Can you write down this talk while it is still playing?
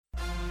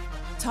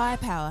Tyre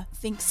Power,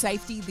 think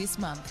safety this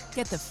month.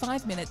 Get the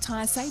 5-minute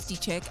tyre safety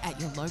check at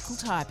your local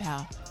Tyre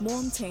Power.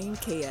 Warn Team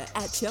Kia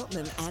at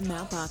Cheltenham and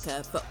Mount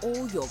Barker for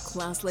all your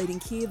class-leading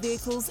Kia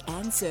vehicles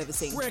and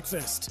servicing.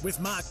 Breakfast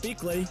with Mark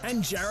Bickley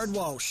and Jared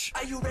Walsh.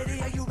 Are you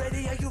ready? Are you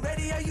ready? Are you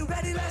ready? Are you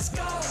ready? Let's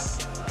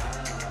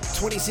go!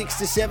 26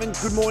 to 7,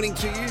 good morning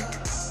to you.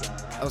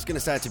 I was going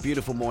to say it's a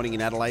beautiful morning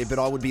in Adelaide, but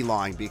I would be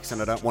lying, Bicks, and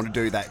I don't want to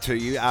do that to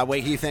you.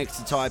 We're here thanks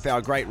to Tyre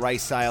Power. Great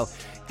race sale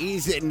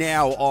is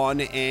now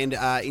on, and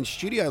in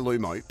Studio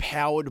Lumo,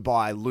 powered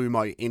by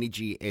Lumo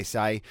Energy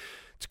SA.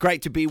 It's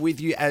great to be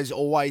with you as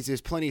always.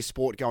 There's plenty of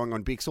sport going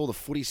on, Bicks. All the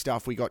footy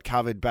stuff we got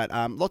covered, but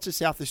lots of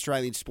South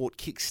Australian sport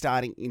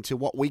kick-starting into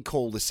what we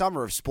call the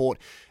summer of sport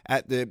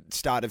at the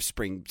start of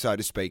spring, so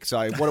to speak.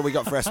 So what do we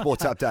got for our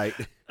sports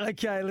update?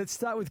 Okay, let's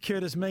start with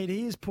Curtis Mead.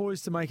 He is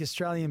poised to make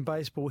Australian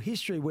baseball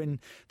history when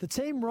the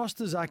team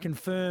rosters are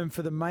confirmed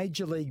for the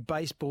Major League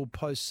Baseball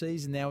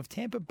postseason. Now, if the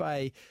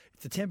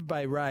Tampa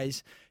Bay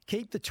Rays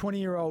keep the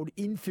 20-year-old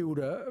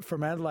infielder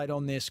from Adelaide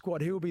on their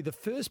squad, he will be the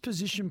first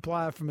position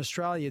player from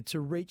Australia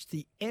to reach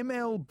the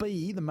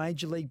MLB, the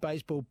Major League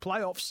Baseball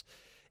playoffs.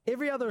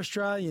 Every other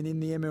Australian in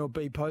the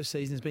MLB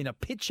postseason has been a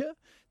pitcher: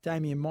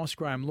 Damien Moss,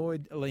 Graham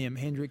Lloyd, Liam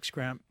Hendricks,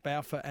 Grant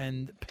Balfour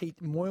and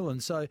Pete Moylan.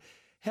 So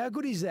how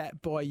good is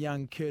that by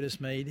young Curtis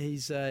Mead?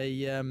 He's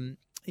an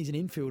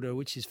infielder,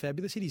 which is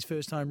fabulous. Hit his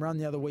first home run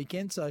the other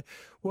weekend, so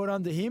well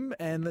done to him,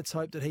 and let's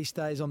hope that he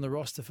stays on the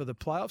roster for the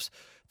playoffs.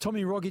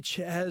 Tommy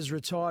Rogic has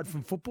retired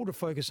from football to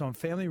focus on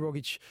family.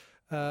 Rogic,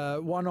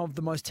 one of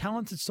the most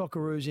talented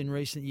Socceroos in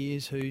recent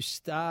years, who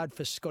starred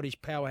for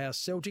Scottish powerhouse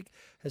Celtic,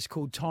 has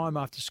called time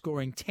after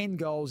scoring 10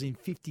 goals in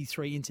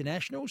 53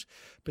 internationals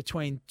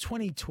between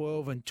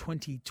 2012 and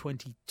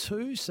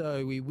 2022.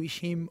 So we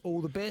wish him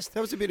all the best.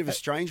 That was a bit of a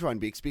strange one,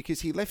 Bix,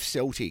 because he left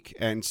Celtic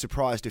and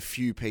surprised a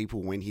few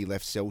people when he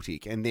left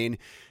Celtic. And then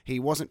he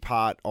wasn't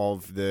part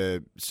of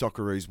the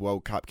Socceroos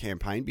World Cup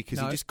campaign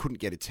because he just couldn't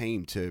get a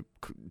team to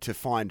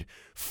find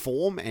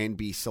form and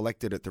be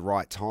selected at the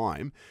right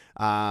time.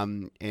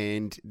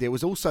 And there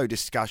was also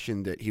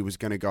discussion that he was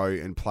going to go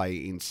and play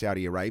in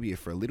Saudi Arabia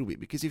for a little bit,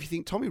 because if you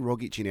think Tommy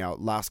Rogic in our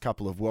last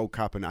couple of World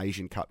Cup and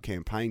Asian Cup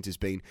campaigns he's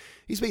been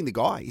the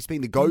guy. He's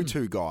been the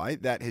go-to guy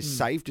that has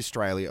saved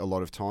Australia a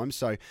lot of times.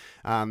 So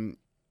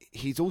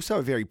he's also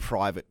a very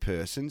private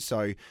person.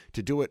 So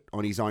to do it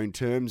on his own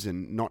terms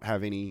and not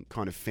have any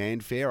kind of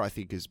fanfare, I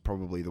think is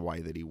probably the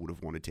way that he would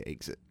have wanted to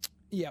exit.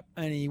 Yep,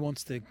 and he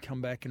wants to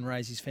come back and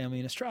raise his family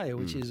in Australia,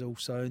 which is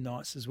also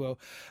nice as well.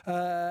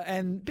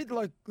 And a bit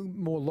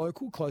more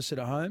local, closer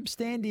to home,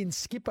 stand-in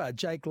skipper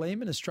Jake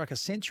Lehmann has struck a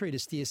century to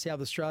steer South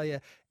Australia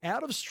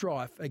out of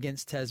strife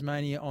against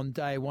Tasmania on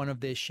day one of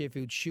their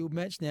Sheffield Shield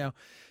match. Now,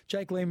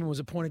 Jake Lehmann was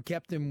appointed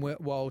captain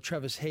while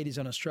Travis Head is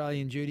on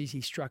Australian duties.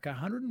 He struck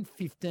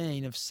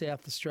 115 of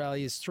South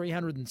Australia's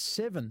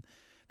 307.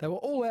 They were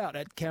all out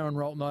at Karen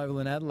Rolton Oval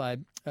in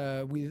Adelaide,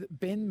 with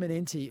Ben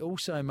Menenti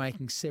also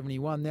making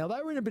 71. Now,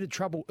 they were in a bit of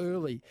trouble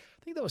early.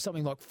 I think there was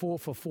something like 4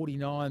 for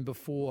 49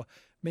 before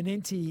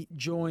Menenti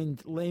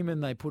joined Lehmann.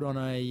 They put on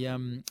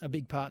a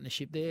big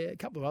partnership there. A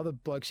couple of other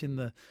blokes in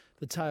the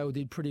tail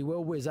did pretty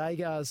well. Wes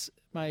Agars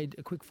made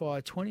a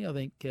quick-fire 20. I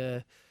think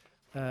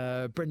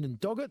Brendan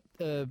Doggett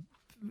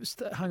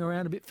hung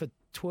around a bit for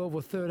 12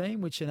 or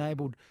 13, which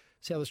enabled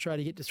South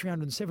Australia to get to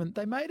 307.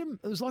 They made them,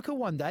 it was like a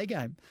one-day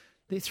game.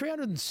 Their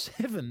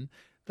 307,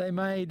 they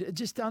made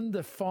just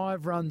under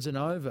 5 runs and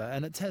over.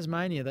 And at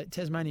Tasmania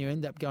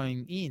ended up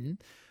going in.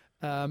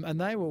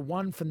 And they were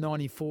 1 for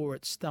 94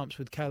 at stumps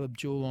with Caleb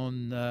Jewell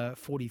on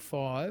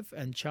 45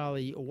 and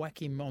Charlie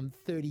Wackim on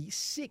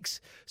 36.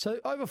 So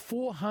over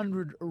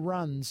 400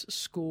 runs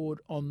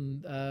scored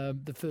on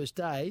the first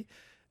day.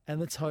 And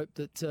let's hope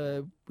that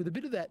with a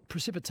bit of that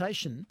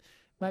precipitation,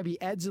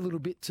 maybe adds a little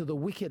bit to the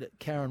wicket at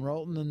Karen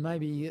Rolton, and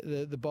maybe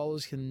the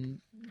bowlers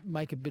can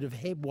make a bit of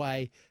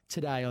headway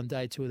today on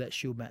day 2 of that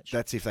Shield match.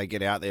 That's if they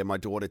get out there. My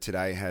daughter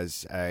today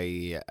has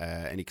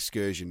an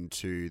excursion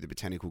to the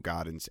Botanical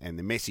Gardens, and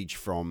the message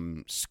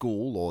from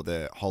school or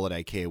the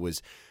holiday care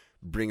was,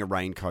 bring a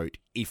raincoat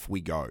if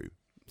we go.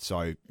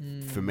 So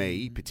for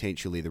me,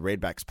 potentially the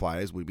Redbacks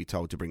players would be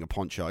told to bring a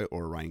poncho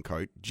or a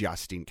raincoat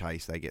just in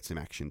case they get some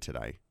action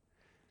today.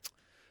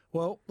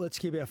 Well, let's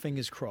keep our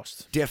fingers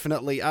crossed.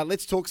 Definitely.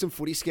 Let's talk some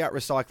Footy Scout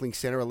Recycling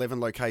Centre, 11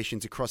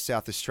 locations across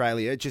South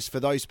Australia. Just for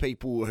those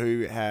people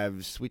who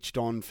have switched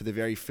on for the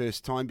very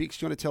first time, Bix,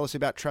 do you want to tell us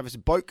about Travis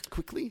Boak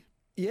quickly?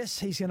 Yes,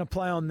 he's going to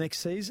play on next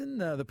season.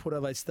 The Port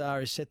Adelaide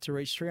Star is set to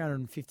reach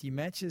 350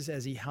 matches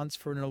as he hunts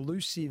for an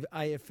elusive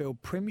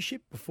AFL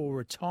premiership before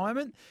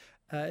retirement.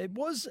 It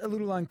was a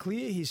little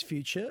unclear, his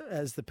future,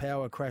 as the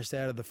Power crashed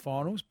out of the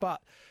finals,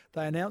 but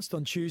They announced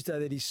on Tuesday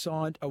that he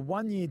signed a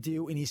one-year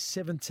deal in his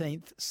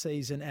 17th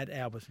season at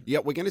Alberton. Yeah,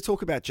 we're going to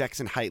talk about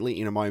Jackson Hately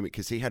in a moment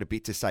because he had a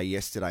bit to say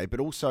yesterday. But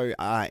also,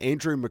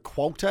 Andrew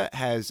McQualter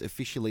has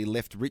officially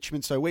left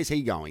Richmond. So where's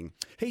he going?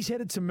 He's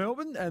headed to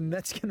Melbourne, and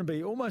that's going to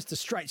be almost a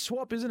straight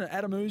swap, isn't it?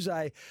 Adam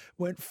Uze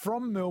went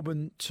from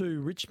Melbourne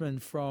to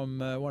Richmond from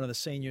one of the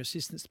senior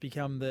assistants to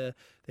become the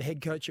head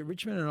coach at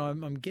Richmond. And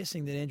I'm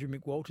guessing that Andrew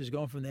McWalter's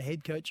gone from the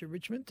head coach at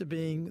Richmond to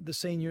being the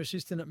senior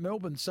assistant at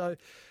Melbourne. So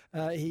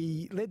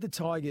he led the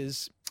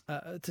Tigers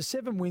to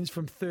 7 wins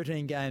from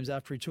 13 games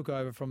after he took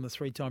over from the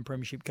 3-time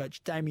premiership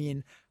coach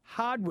Damien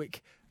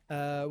Hardwick.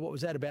 What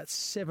was that, about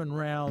 7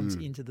 rounds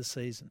into the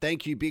season?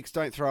 Thank you, Bicks.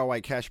 Don't throw away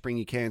cash. Bring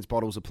your cans,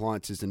 bottles,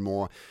 appliances and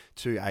more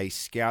to a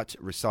Scout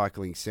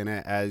Recycling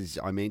Centre. As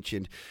I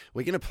mentioned,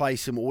 we're going to play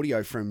some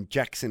audio from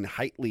Jackson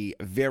Hately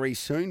very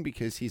soon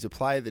because he's a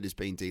player that has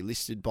been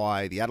delisted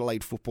by the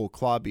Adelaide Football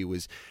Club. He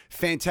was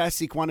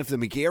fantastic, one of the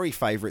McGarry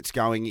favourites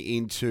going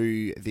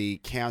into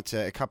the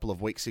counter a couple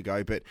of weeks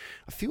ago. But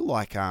I feel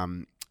like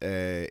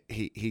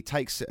he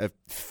takes a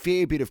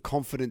fair bit of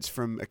confidence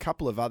from a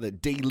couple of other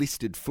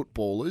delisted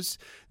footballers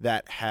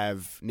that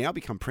have now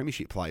become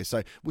premiership players.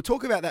 So we'll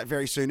talk about that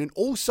very soon. And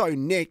also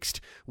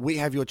next, we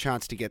have your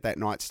chance to get that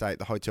night stay at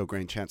the Hotel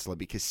Grand Chancellor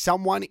because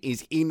someone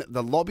is in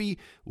the lobby.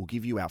 We'll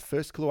give you our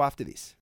first clue after this.